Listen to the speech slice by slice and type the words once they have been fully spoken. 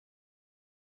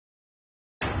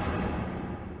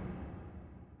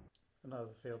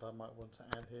Another field I might want to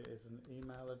add here is an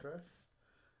email address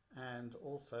and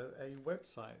also a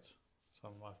website.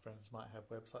 Some of my friends might have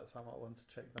websites, I might want to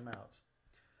check them out.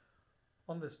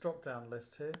 On this drop down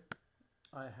list here,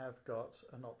 I have got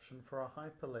an option for a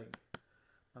hyperlink.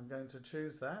 I'm going to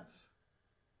choose that.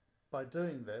 By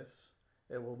doing this,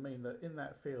 it will mean that in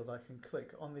that field I can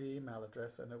click on the email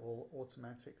address and it will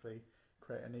automatically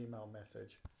create an email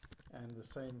message. And the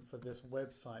same for this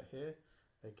website here.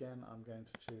 Again, I'm going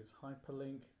to choose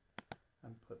hyperlink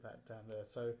and put that down there.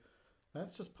 So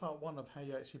that's just part one of how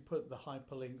you actually put the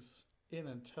hyperlinks in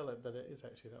and tell it that it is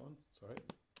actually that one. Sorry,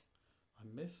 I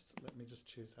missed. Let me just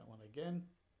choose that one again.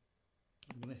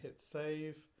 I'm going to hit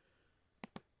save,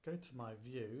 go to my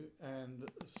view and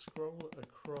scroll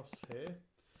across here.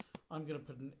 I'm going to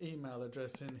put an email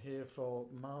address in here for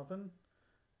Marvin,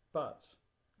 but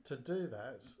to do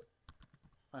that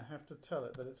I have to tell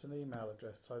it that it's an email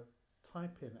address. So I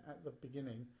type in at the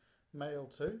beginning mail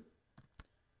to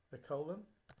the colon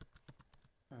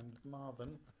and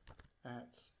Marvin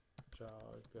at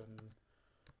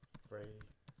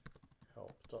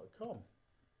jargonfreehelp.com.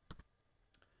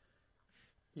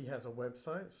 He has a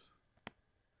website.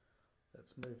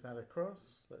 Let's move that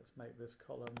across. Let's make this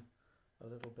column a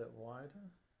little bit wider.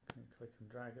 You can click and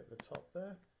drag at the top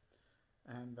there.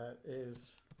 And that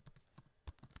is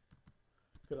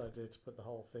a good idea to put the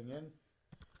whole thing in.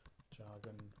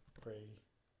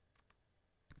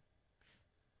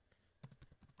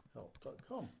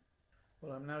 jargonfreehelp.com.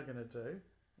 What I'm now going to do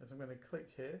is I'm going to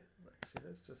click here. Actually,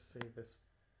 let's just see this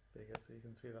bigger so you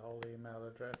can see the whole email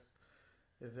address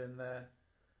is in there.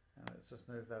 And let's just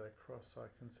move that across so I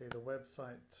can see the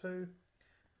website too.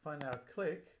 If I now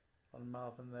click on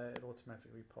Marvin there, it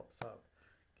automatically pops up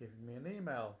giving me an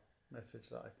email message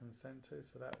that I can send to,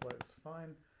 so that works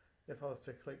fine. If I was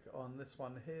to click on this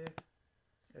one here,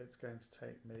 it's going to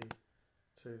take me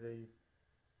to the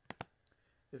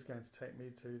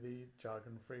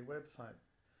Jargon Free website,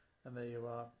 and there you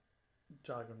are.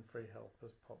 Jargon Free Help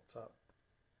has popped up.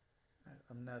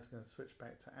 I'm now going to switch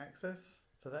back to Access.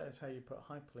 So that is how you put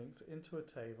hyperlinks into a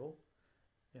table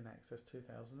in Access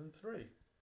 2003.